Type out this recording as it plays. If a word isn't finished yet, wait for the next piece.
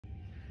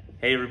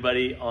Hey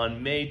everybody,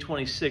 on May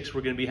 26th,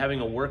 we're going to be having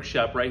a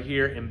workshop right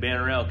here in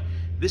Banner Elk.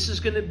 This is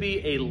going to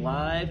be a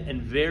live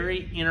and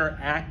very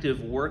interactive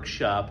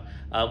workshop.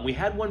 We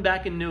had one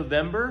back in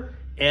November,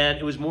 and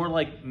it was more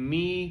like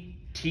me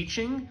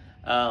teaching,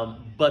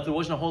 but there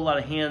wasn't a whole lot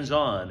of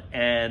hands-on.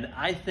 And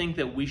I think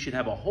that we should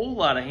have a whole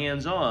lot of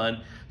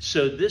hands-on,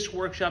 so this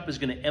workshop is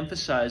going to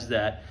emphasize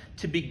that.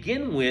 To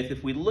begin with,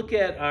 if we look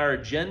at our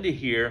agenda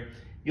here,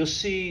 you'll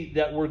see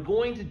that we're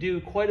going to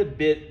do quite a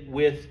bit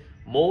with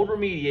mold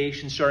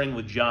remediation, starting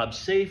with job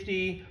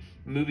safety,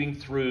 moving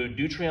through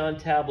Deuterion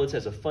tablets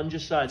as a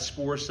fungicide,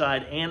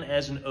 sporicide, and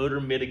as an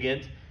odor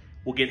mitigant.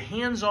 We'll get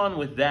hands-on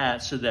with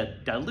that so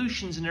that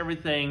dilutions and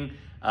everything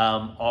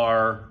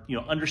are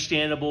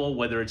understandable,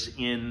 whether it's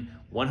in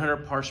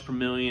 100 parts per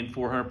million,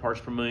 400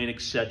 parts per million,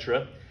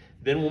 etc.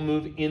 Then we'll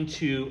move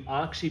into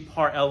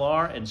Oxy-Par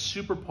LR and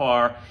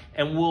Super-Par,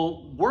 and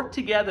we'll work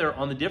together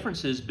on the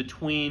differences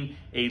between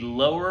a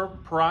lower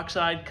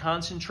peroxide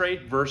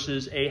concentrate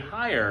versus a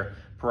higher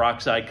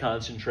peroxide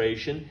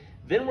concentration.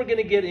 Then we're going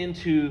to get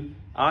into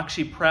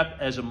Oxy-Prep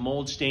as a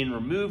mold stain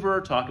remover,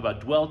 talk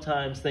about dwell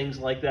times, things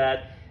like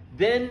that.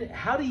 Then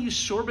how to use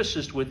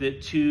Sorb-Assist with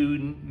it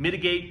to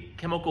mitigate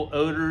chemical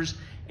odors,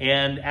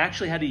 and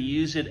actually how to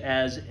use it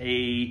as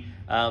a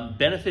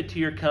benefit to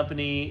your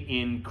company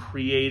in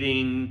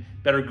creating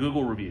better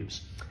Google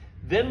reviews.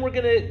 Then we're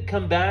going to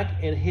come back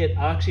and hit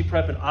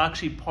Oxy-Prep and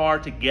Oxy-Par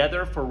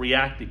together for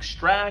React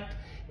Extract,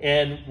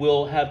 and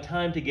we'll have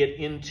time to get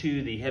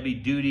into the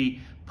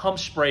heavy-duty pump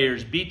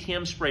sprayers,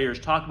 BTM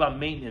sprayers, talk about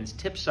maintenance,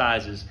 tip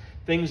sizes,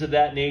 things of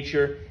that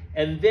nature.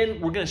 And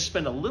then we're going to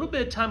spend a little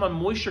bit of time on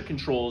moisture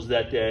controls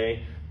that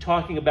day,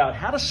 talking about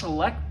how to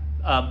select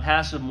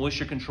passive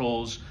moisture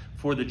controls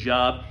for the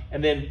job,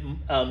 and then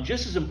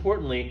just as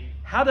importantly,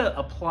 how to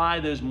apply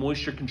those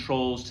moisture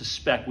controls to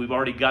spec. We've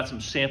already got some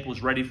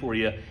samples ready for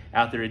you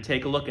out there to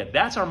take a look at.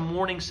 That's our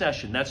morning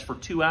session. That's for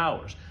 2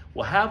 hours.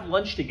 We'll have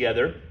lunch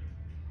together,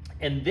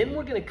 and then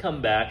we're going to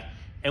come back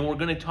and we're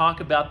going to talk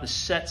about the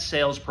set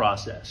sales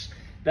process.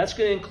 That's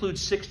going to include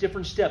 6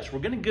 different steps. We're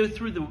going to go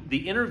through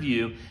the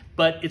interview,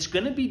 but it's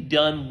going to be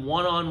done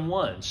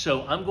one-on-one.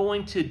 So I'm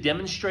going to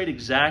demonstrate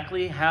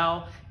exactly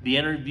how the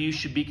interview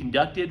should be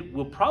conducted.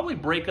 We'll probably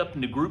break up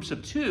into groups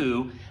of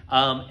 2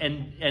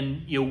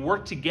 and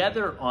work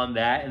together on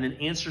that, and then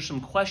answer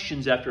some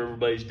questions after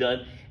everybody's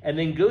done, and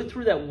then go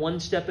through that one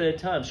step at a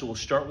time. So we'll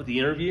start with the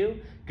interview,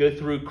 go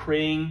through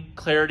creating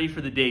clarity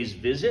for the day's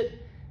visit,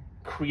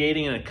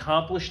 creating an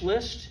accomplished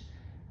list,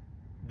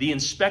 the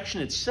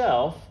inspection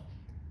itself,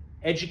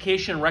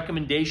 education and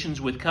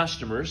recommendations with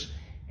customers,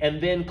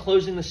 and then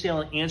closing the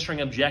sale and answering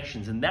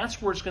objections. And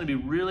that's where it's going to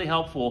be really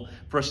helpful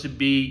for us to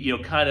be,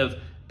 kind of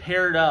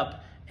paired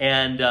up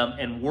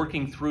and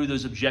working through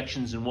those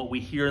objections and what we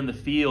hear in the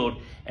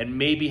field, and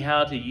maybe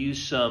how to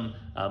use some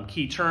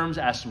key terms,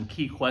 ask some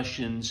key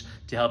questions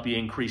to help you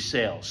increase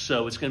sales.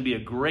 So it's going to be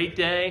a great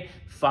day,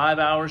 5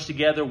 hours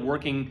together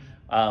working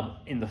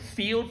in the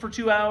field for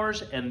 2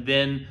 hours, and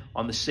then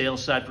on the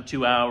sales side for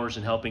 2 hours,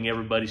 and helping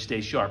everybody stay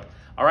sharp.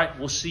 All right,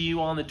 we'll see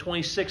you on the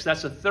 26th.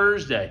 That's a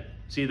Thursday.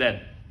 See you then.